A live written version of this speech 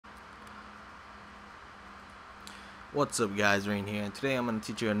What's up guys, Rain here, and today I'm going to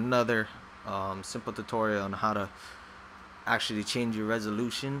teach you another simple tutorial on how to actually change your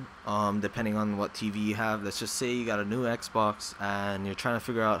resolution depending on what TV you have. Let's just say you got a new Xbox and you're trying to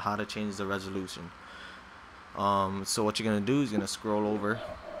figure out how to change the resolution. So what you're going to do is you're going to scroll over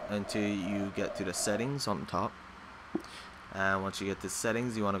until you get to the settings on the top, and once you get to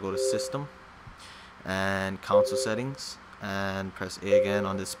settings you want to go to System and Console Settings and press A again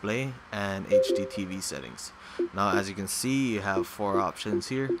on Display and HD TV Settings. Now as you can see, you have 4 options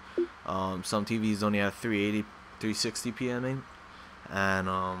here. Some TVs only have 360p in, and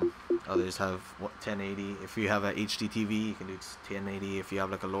others have 1080. If you have a HD TV, you can do 1080. If you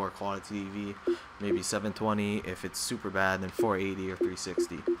have like a lower quality TV, maybe 720. If it's super bad, then 480 or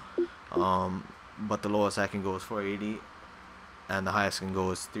 360. But the lowest I can go is 480, and the highest can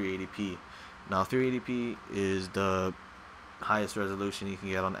go is 380p. Now 380p is the highest resolution you can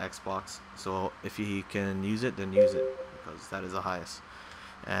get on Xbox, so if you can use it, then use it, because that is the highest.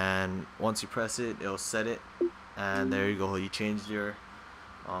 And once you press it, it'll set it, and there you go, you changed your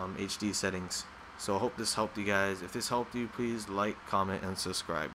HD settings. So I hope this helped you guys. If this helped you, please like, comment, and subscribe.